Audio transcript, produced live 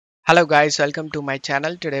Hello guys, welcome to my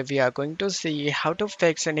channel. Today we are going to see how to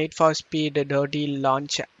fix a Needforspeed DODI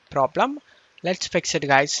launch problem. Let's fix it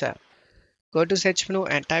guys. Go to search menu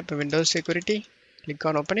and type Windows Security. Click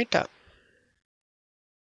on open it.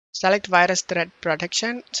 Select virus threat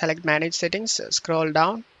protection. Select manage settings. Scroll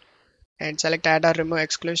down and select add or remove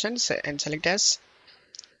exclusions and select yes.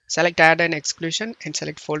 Select add an exclusion and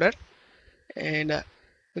select folder. And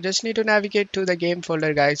you just need to navigate to the game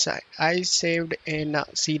folder guys. I saved in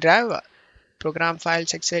C drive. Program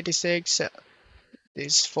files x86.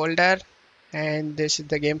 This folder, and this is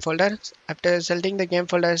the game folder. After selecting the game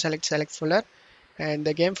folder, select folder, and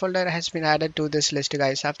the game folder has been added to this list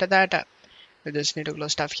guys. After that you just need to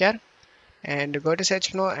close stuff here and go to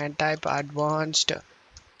search menu and type advanced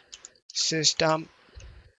system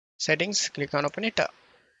settings. Click on open it,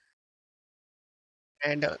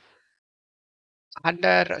 and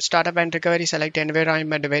under startup and recovery select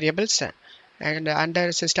environment variables, and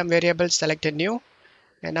under system variables select a new.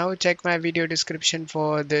 And now check my video description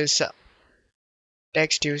for this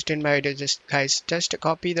text used in my video. Just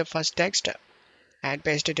copy the first text and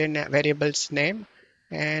paste it in a variable's name,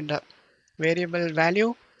 and variable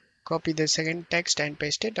value, copy the second text and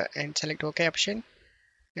paste it and select OK option,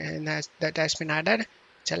 and as that has been added,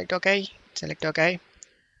 select OK,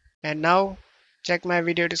 and now check my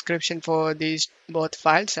video description for these both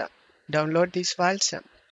files. Download these files.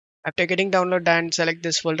 After getting download done, select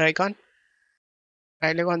this folder icon,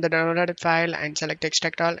 right click on the downloaded file and select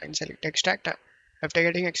extract all and select extract. After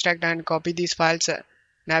getting extract done, copy these files,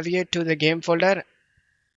 navigate to the game folder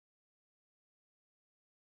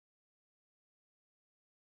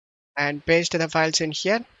and paste the files in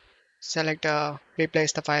here. Select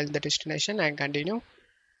replace the file in the destination and continue,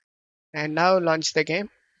 and now launch the game.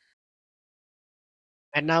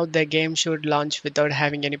 And now the game should launch without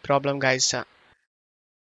having any problem guys.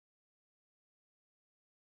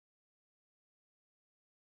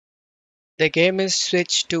 The game is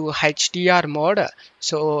switched to HDR mode,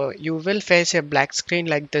 so you will face a black screen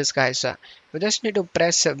like this guys. You just need to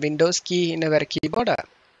press Windows key in your keyboard,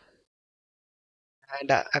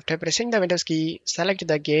 and after pressing the Windows key, select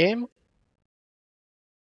the game,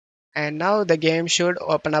 and now the game should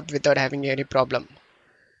open up without having any problem.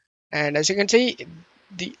 And as you can see,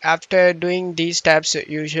 after doing these steps,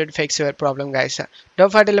 you should fix your problem guys.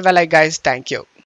 Don't forget to leave a like guys. Thank you.